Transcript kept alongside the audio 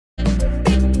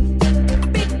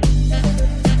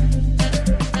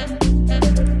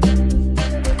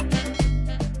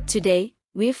Today,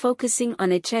 we're focusing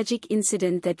on a tragic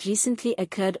incident that recently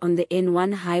occurred on the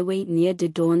N1 highway near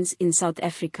Doorns in South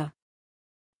Africa.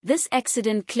 This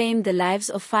accident claimed the lives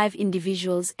of 5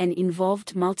 individuals and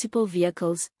involved multiple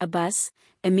vehicles, a bus,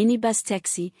 a minibus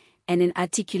taxi, and an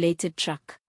articulated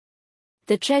truck.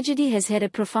 The tragedy has had a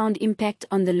profound impact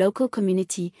on the local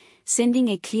community, sending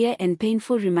a clear and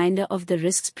painful reminder of the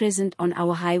risks present on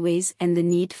our highways and the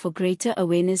need for greater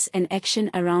awareness and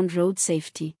action around road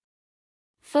safety.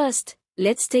 First,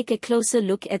 let's take a closer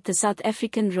look at the South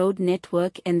African road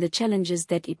network and the challenges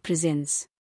that it presents.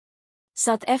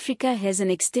 South Africa has an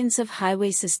extensive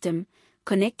highway system,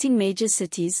 connecting major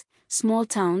cities, small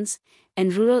towns,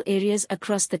 and rural areas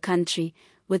across the country,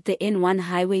 with the N1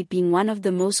 highway being one of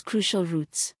the most crucial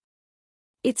routes.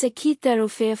 It's a key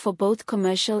thoroughfare for both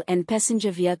commercial and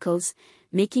passenger vehicles,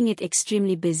 making it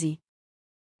extremely busy.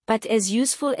 But as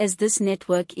useful as this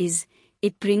network is,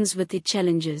 it brings with it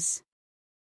challenges.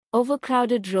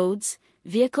 Overcrowded roads,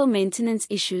 vehicle maintenance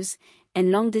issues,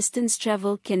 and long-distance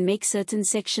travel can make certain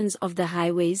sections of the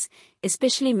highways,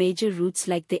 especially major routes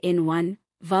like the N1,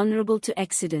 vulnerable to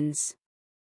accidents.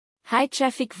 High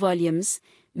traffic volumes,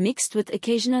 mixed with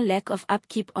occasional lack of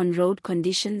upkeep on road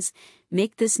conditions,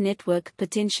 make this network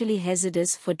potentially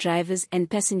hazardous for drivers and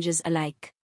passengers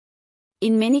alike.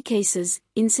 In many cases,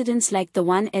 incidents like the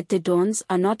one at the Doorns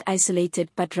are not isolated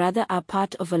but rather are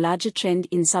part of a larger trend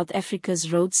in South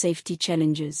Africa's road safety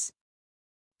challenges.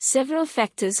 Several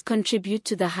factors contribute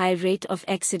to the high rate of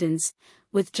accidents,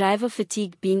 with driver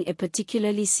fatigue being a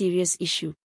particularly serious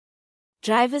issue.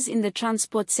 Drivers in the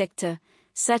transport sector,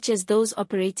 such as those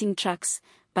operating trucks,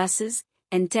 buses,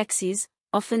 and taxis,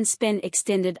 often spend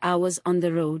extended hours on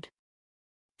the road.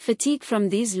 Fatigue from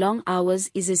these long hours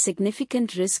is a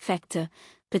significant risk factor,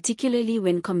 particularly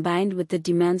when combined with the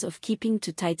demands of keeping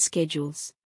to tight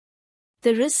schedules.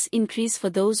 The risks increase for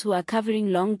those who are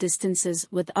covering long distances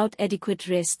without adequate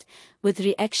rest, with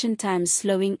reaction times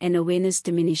slowing and awareness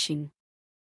diminishing.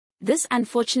 This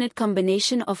unfortunate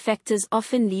combination of factors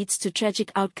often leads to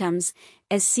tragic outcomes,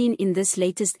 as seen in this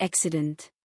latest accident.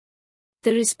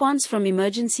 The response from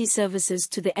emergency services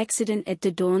to the accident at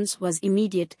the Doorns was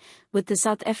immediate, with the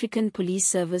South African Police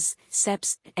Service,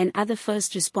 SAPS, and other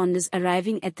first responders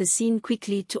arriving at the scene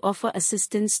quickly to offer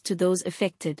assistance to those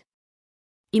affected.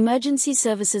 Emergency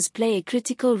services play a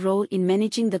critical role in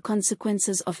managing the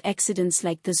consequences of accidents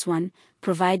like this one,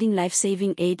 providing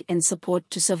life-saving aid and support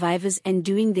to survivors and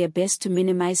doing their best to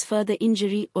minimize further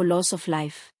injury or loss of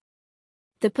life.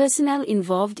 The personnel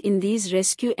involved in these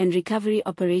rescue and recovery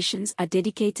operations are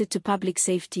dedicated to public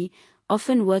safety,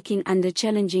 often working under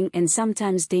challenging and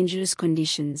sometimes dangerous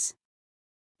conditions.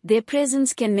 Their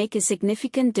presence can make a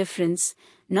significant difference,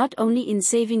 not only in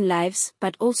saving lives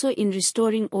but also in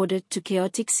restoring order to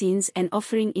chaotic scenes and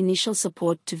offering initial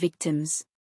support to victims.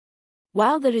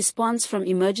 While the response from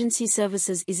emergency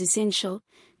services is essential,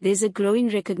 there's a growing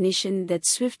recognition that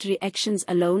swift reactions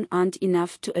alone aren't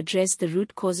enough to address the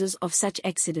root causes of such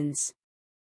accidents.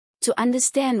 To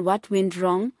understand what went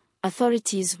wrong,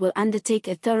 authorities will undertake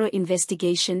a thorough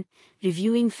investigation,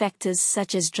 reviewing factors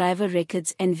such as driver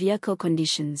records and vehicle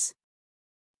conditions.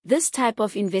 This type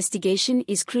of investigation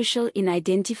is crucial in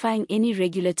identifying any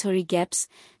regulatory gaps,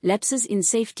 lapses in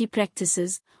safety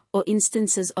practices, or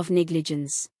instances of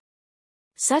negligence.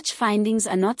 Such findings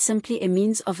are not simply a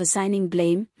means of assigning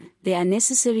blame, they are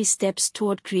necessary steps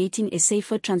toward creating a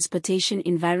safer transportation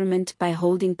environment by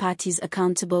holding parties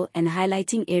accountable and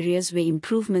highlighting areas where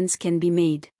improvements can be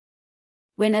made.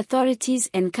 When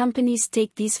authorities and companies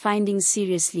take these findings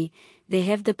seriously, they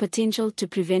have the potential to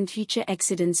prevent future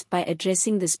accidents by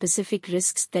addressing the specific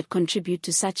risks that contribute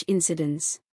to such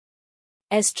incidents.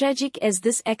 As tragic as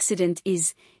this accident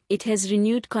is, it has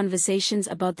renewed conversations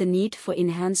about the need for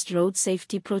enhanced road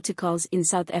safety protocols in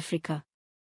South Africa.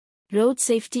 Road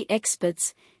safety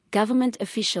experts, government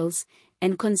officials,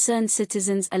 and concerned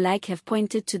citizens alike have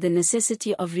pointed to the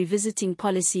necessity of revisiting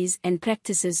policies and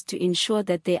practices to ensure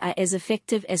that they are as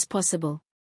effective as possible.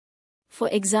 For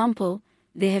example,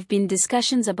 there have been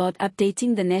discussions about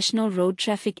updating the National Road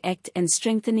Traffic Act and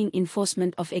strengthening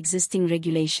enforcement of existing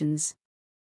regulations.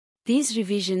 These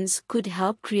revisions could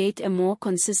help create a more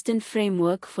consistent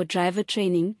framework for driver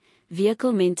training,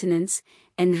 vehicle maintenance,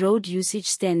 and road usage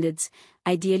standards,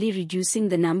 ideally reducing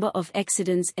the number of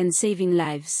accidents and saving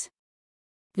lives.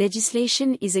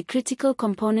 Legislation is a critical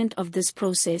component of this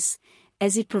process,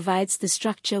 as it provides the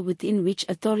structure within which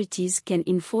authorities can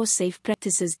enforce safe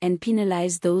practices and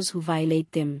penalize those who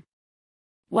violate them.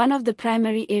 One of the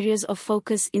primary areas of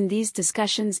focus in these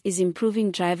discussions is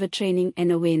improving driver training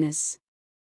and awareness.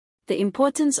 The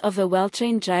importance of a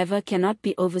well-trained driver cannot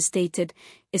be overstated,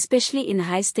 especially in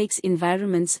high-stakes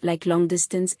environments like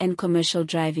long-distance and commercial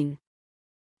driving.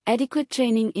 Adequate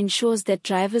training ensures that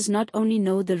drivers not only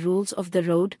know the rules of the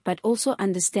road but also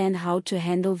understand how to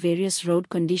handle various road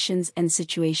conditions and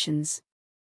situations.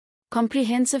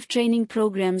 Comprehensive training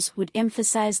programs would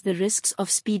emphasize the risks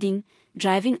of speeding,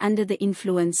 driving under the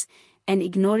influence, and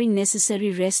ignoring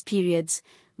necessary rest periods,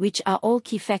 which are all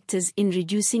key factors in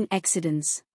reducing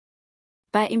accidents.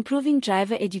 By improving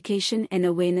driver education and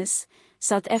awareness,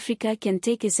 South Africa can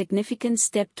take a significant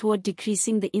step toward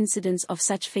decreasing the incidence of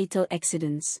such fatal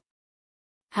accidents.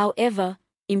 However,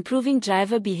 improving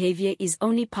driver behavior is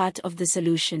only part of the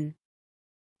solution.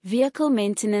 Vehicle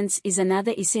maintenance is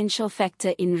another essential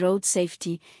factor in road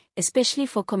safety, especially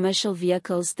for commercial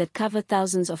vehicles that cover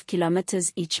thousands of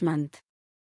kilometers each month.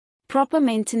 Proper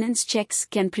maintenance checks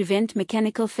can prevent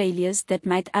mechanical failures that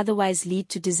might otherwise lead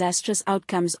to disastrous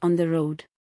outcomes on the road.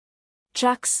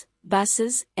 Trucks,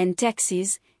 buses, and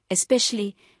taxis,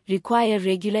 especially, require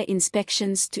regular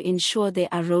inspections to ensure they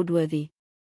are roadworthy.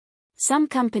 Some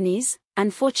companies,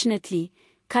 unfortunately,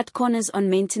 cut corners on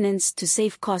maintenance to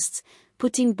save costs,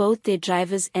 putting both their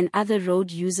drivers and other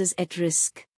road users at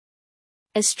risk.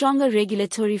 A stronger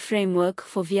regulatory framework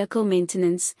for vehicle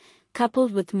maintenance,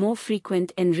 coupled with more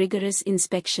frequent and rigorous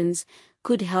inspections,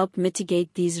 could help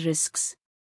mitigate these risks.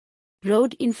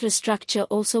 Road infrastructure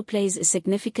also plays a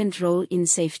significant role in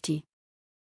safety.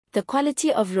 The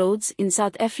quality of roads in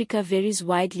South Africa varies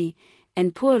widely,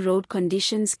 and poor road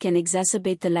conditions can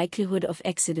exacerbate the likelihood of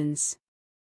accidents.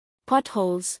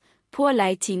 Potholes, poor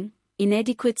lighting,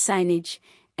 inadequate signage,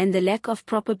 and the lack of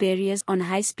proper barriers on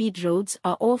high-speed roads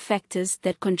are all factors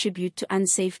that contribute to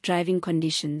unsafe driving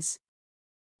conditions.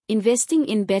 Investing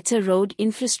in better road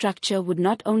infrastructure would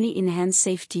not only enhance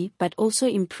safety but also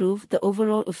improve the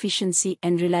overall efficiency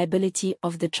and reliability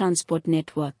of the transport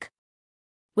network.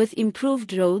 With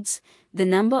improved roads, the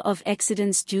number of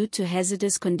accidents due to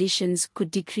hazardous conditions could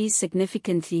decrease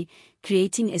significantly,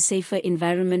 creating a safer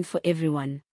environment for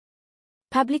everyone.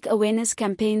 Public awareness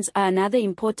campaigns are another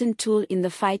important tool in the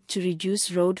fight to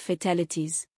reduce road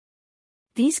fatalities.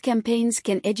 These campaigns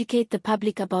can educate the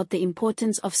public about the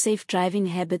importance of safe driving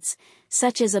habits,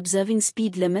 such as observing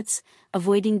speed limits,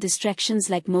 avoiding distractions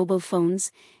like mobile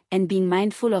phones, and being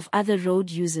mindful of other road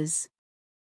users.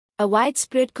 A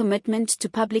widespread commitment to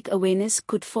public awareness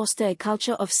could foster a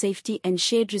culture of safety and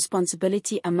shared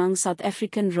responsibility among South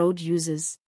African road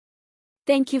users.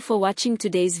 Thank you for watching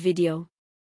today's video.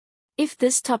 If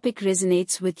this topic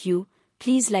resonates with you,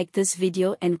 please like this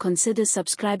video and consider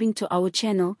subscribing to our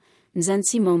channel,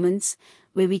 Mzansi Moments,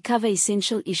 where we cover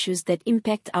essential issues that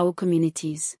impact our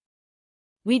communities.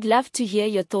 We'd love to hear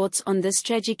your thoughts on this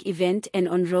tragic event and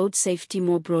on road safety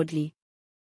more broadly.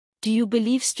 Do you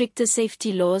believe stricter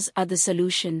safety laws are the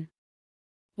solution?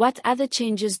 What other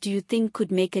changes do you think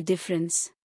could make a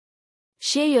difference?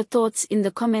 Share your thoughts in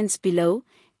the comments below,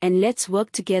 and let's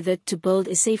work together to build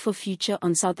a safer future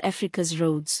on South Africa's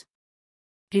roads.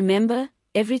 Remember,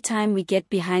 every time we get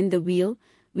behind the wheel,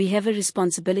 we have a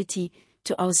responsibility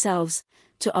to ourselves,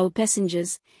 to our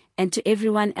passengers, and to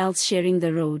everyone else sharing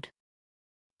the road.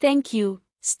 Thank you,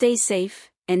 stay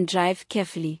safe, and drive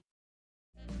carefully.